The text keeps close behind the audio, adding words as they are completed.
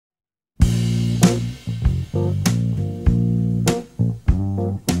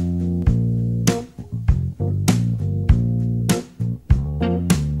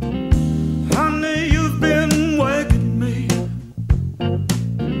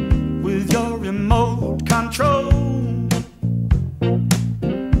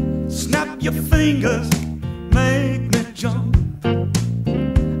fingers make me jump.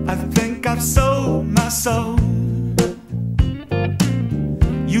 I think I've sold my soul.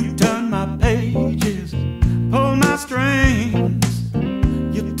 You turn my pages, pull my strings.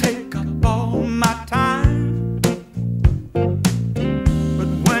 You take up all my time.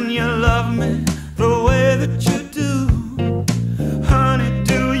 But when you love me the way that you do, honey,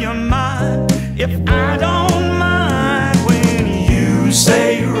 do you mind if I don't mind when you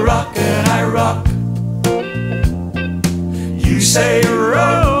say rock and I rock? You say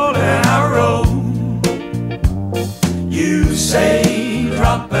roll and I roll. You say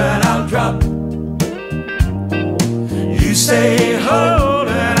drop and I'll drop. You say hold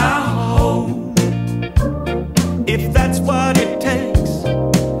and I'll hold. If that's what it takes,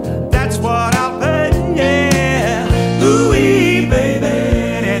 that's what I'll pay, yeah. Ooh-wee, baby,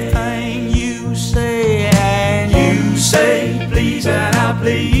 anything you say. And you say please and I'll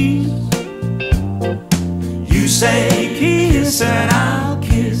please. You say kiss and I'll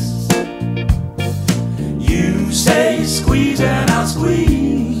kiss. You say squeeze and I'll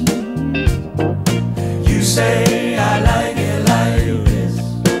squeeze. You say I like it like this.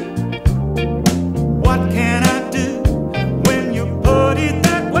 What can I do when you put it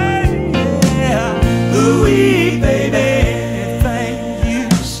that way? Yeah. Ooh-wee, baby, anything you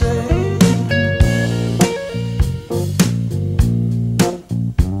say.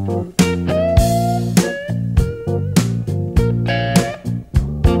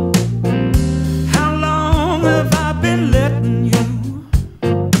 How long have I been letting you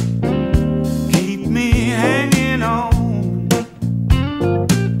keep me hanging on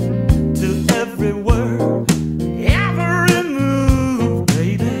to every word, every move,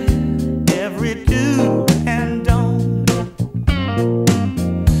 baby, every do and don't?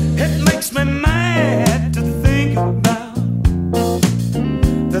 It makes me mad to think about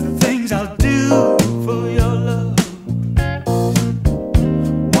the things I'll do for your love.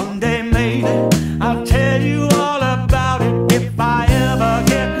 One day maybe I'll tell you all about it if I ever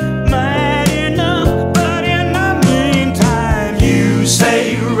get mad enough. But in the meantime, you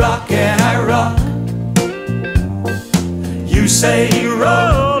say rock and I rock. You say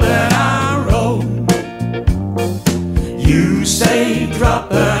roll and I roll. You say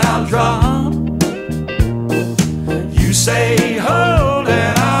drop and I'll drop. You say hold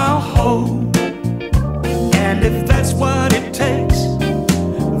and I'll hold. And if that's what it takes,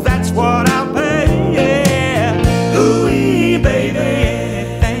 that's what I'll pay, yeah. Ooh-wee, baby,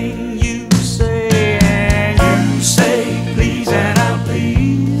 anything you say. And you say please and I'll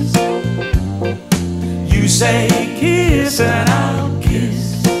please. You say kiss and I'll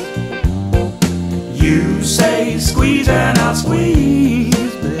kiss. You say squeeze and I'll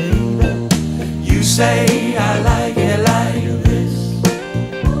squeeze, baby. You say I like it like this.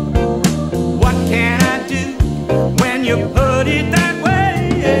 What can I do when you put it down?